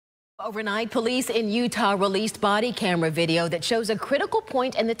Overnight, police in Utah released body camera video that shows a critical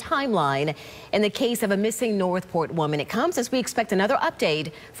point in the timeline in the case of a missing Northport woman. It comes as we expect another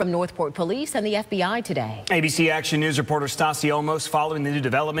update from Northport police and the FBI today. ABC Action News reporter Stassi Olmos following the new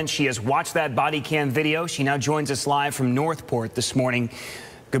development. She has watched that body cam video. She now joins us live from Northport this morning.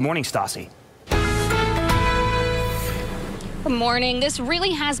 Good morning, Stassi. Good morning. This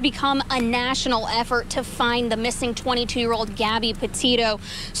really has become a national effort to find the missing 22-year-old Gabby Petito.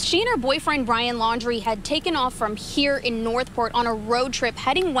 She and her boyfriend Brian Laundrie had taken off from here in Northport on a road trip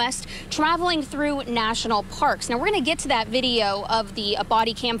heading west, traveling through national parks. Now, we're going to get to that video of the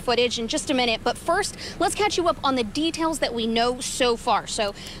body cam footage in just a minute, but first, let's catch you up on the details that we know so far.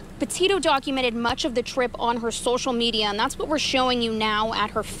 So, Petito documented much of the trip on her social media, and that's what we're showing you now at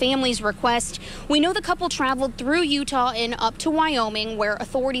her family's request. We know the couple traveled through Utah and up to Wyoming, where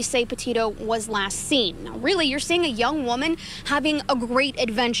authorities say Petito was last seen. Now, really, you're seeing a young woman having a great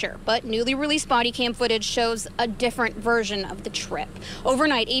adventure, but newly released body cam footage shows a different version of the trip.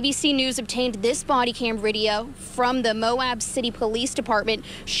 Overnight, ABC News obtained this body cam video from the Moab City Police Department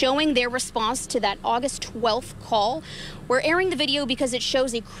showing their response to that August 12th call. We're airing the video because it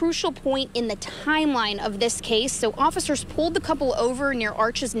shows a crucial point in the timeline of this case. So officers pulled the couple over near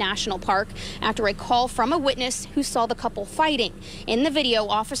Arches National Park after a call from a witness who saw the couple fighting. In the video,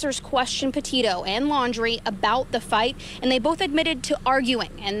 officers questioned Petito and Laundrie about the fight, and they both admitted to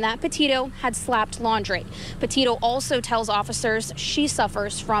arguing and that Petito had slapped Laundrie. Petito also tells officers she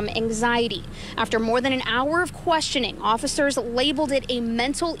suffers from anxiety. After more than an hour of questioning, officers labeled it a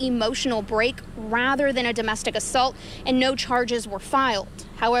mental emotional break rather than a domestic assault, and no charges were filed.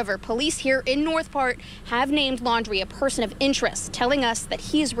 However, police here in Northport have named Laundrie a person of interest, telling us that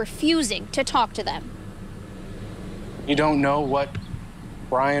he is refusing to talk to them. You don't know what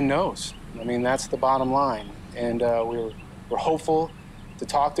Brian knows. I mean, that's the bottom line. And we're hopeful to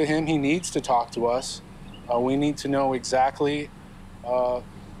talk to him. He needs to talk to us. We need to know exactly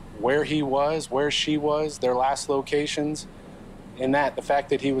where he was, where she was, their last locations, and the fact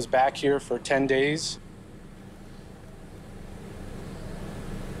that he was back here for 10 days.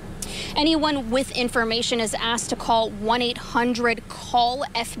 Anyone with information is asked to call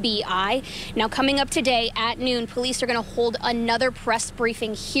 1-800-CALL-FBI. Now, coming up today at noon, police are going to hold another press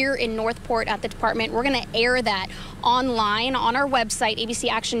briefing here in Northport at the department. We're going to air that online on our website,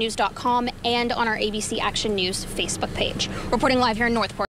 abcactionnews.com, and on our ABC Action News Facebook page. Reporting live here in Northport.